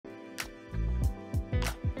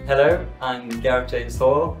Hello, I'm Gareth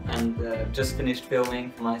and just finished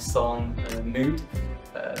filming my song Mood.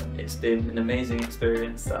 It's been an amazing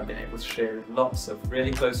experience that I've been able to share with lots of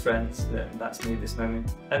really close friends, and that's made this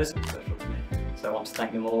moment ever so special to me. So I want to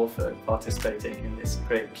thank them all for participating in this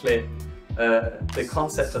great clip. The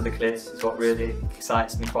concept of the clip is what really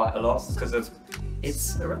excites me quite a lot because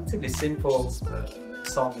it's a relatively simple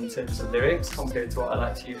song in terms of lyrics compared to what I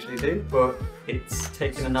like to usually do, but it's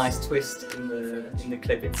taken a nice twist in the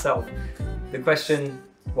clip itself. The question,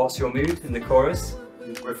 "What's your mood?" in the chorus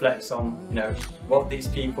reflects on, what these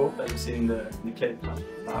people that you see in the clip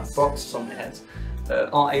have boxes on their heads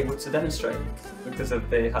aren't able to demonstrate because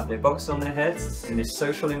they have their boxes on their heads. In this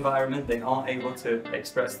social environment, they aren't able to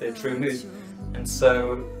express their true mood, and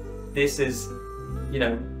so this is,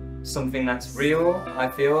 something that's real, I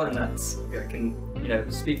feel, and that's can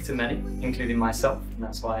speak to many, including myself, and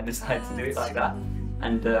that's why I decided to do it like that.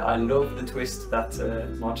 And I love the twist that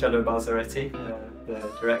Marcello Balzaretti, the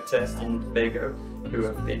director, and Begoña, who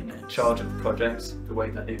have been in charge of the project, the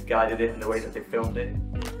way that they've guided it and the way that they filmed it.